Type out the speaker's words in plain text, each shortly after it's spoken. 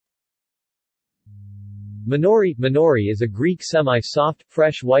Manouri is a Greek semi-soft,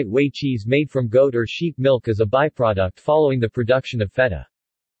 fresh white whey cheese made from goat or sheep milk as a byproduct following the production of feta.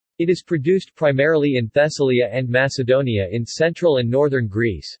 It is produced primarily in Thessalia and Macedonia in central and northern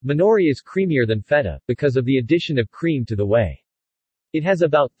Greece. Manouri is creamier than feta, because of the addition of cream to the whey. It has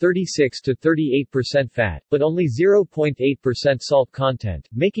about 36 to 38% fat, but only 0.8% salt content,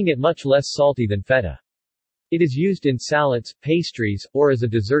 making it much less salty than feta. It is used in salads, pastries, or as a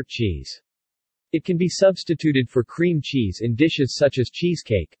dessert cheese. It can be substituted for cream cheese in dishes such as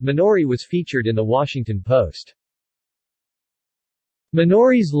cheesecake. Manouri was featured in the Washington Post.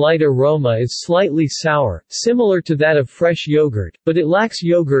 Manouri's light aroma is slightly sour, similar to that of fresh yogurt, but it lacks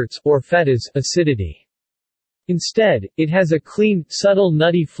yogurt's, or feta's, acidity. Instead, it has a clean, subtle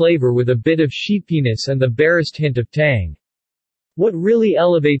nutty flavor with a bit of sheepiness and the barest hint of tang. What really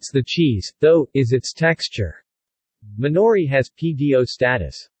elevates the cheese, though, is its texture. Manouri has PDO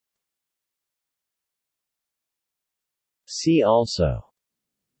status. See also: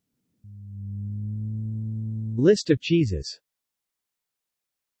 List of cheeses.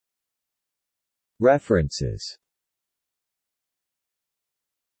 References